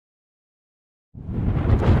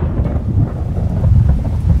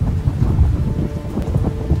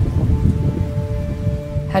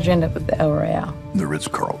How'd you end up with the El Royale? The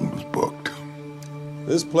Ritz-Carlton was booked.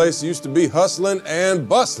 This place used to be hustling and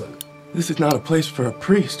bustling. This is not a place for a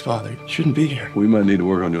priest, Father. You shouldn't be here. We might need to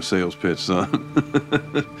work on your sales pitch, son.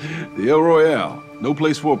 The El Royale, no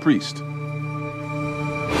place for a priest.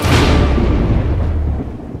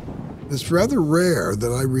 It's rather rare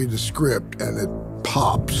that I read a script and it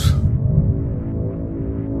pops.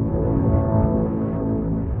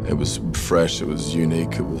 It was fresh, it was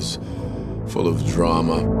unique, it was full of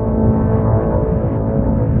drama.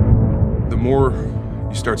 The more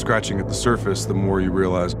you start scratching at the surface, the more you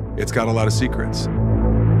realize it's got a lot of secrets.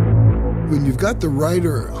 When you've got the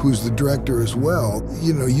writer who's the director as well,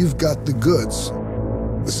 you know, you've got the goods.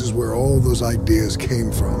 This is where all those ideas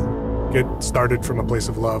came from. It started from a place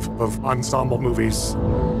of love, of ensemble movies.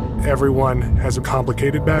 Everyone has a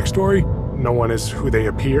complicated backstory. No one is who they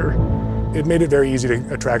appear. It made it very easy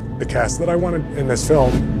to attract the cast that I wanted in this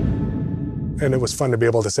film. And it was fun to be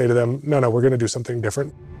able to say to them, no, we're going to do something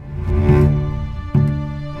different.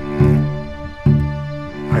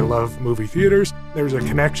 I love movie theaters. There's a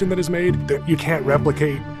connection that is made that you can't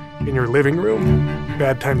replicate in your living room.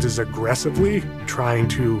 Bad Times is aggressively trying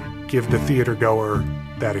to give the theater goer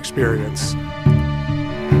that experience.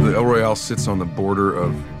 The El Royale sits on the border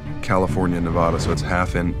of California and Nevada, so it's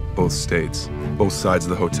half in both states. Both sides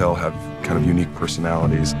of the hotel have kind of unique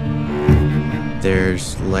personalities.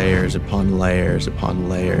 There's layers upon layers upon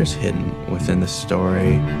layers hidden within the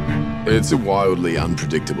story. It's a wildly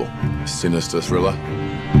unpredictable, sinister thriller.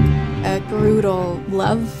 A brutal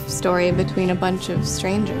love story between a bunch of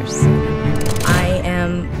strangers. I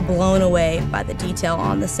am blown away by the detail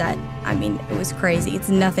on the set. I mean, it was crazy. It's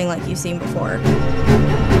nothing like you've seen before.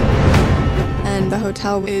 And the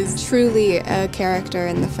hotel is truly a character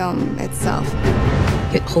in the film itself.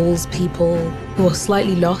 It pulls people who are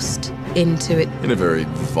slightly lost into it. In a very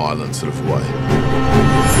violent sort of way.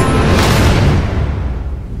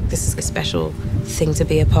 This is a special thing to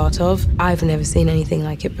be a part of. I've never seen anything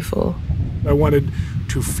like it before. I wanted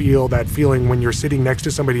to feel that feeling when you're sitting next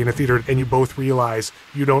to somebody in a theater and you both realize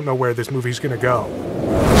you don't know where this movie's going to go.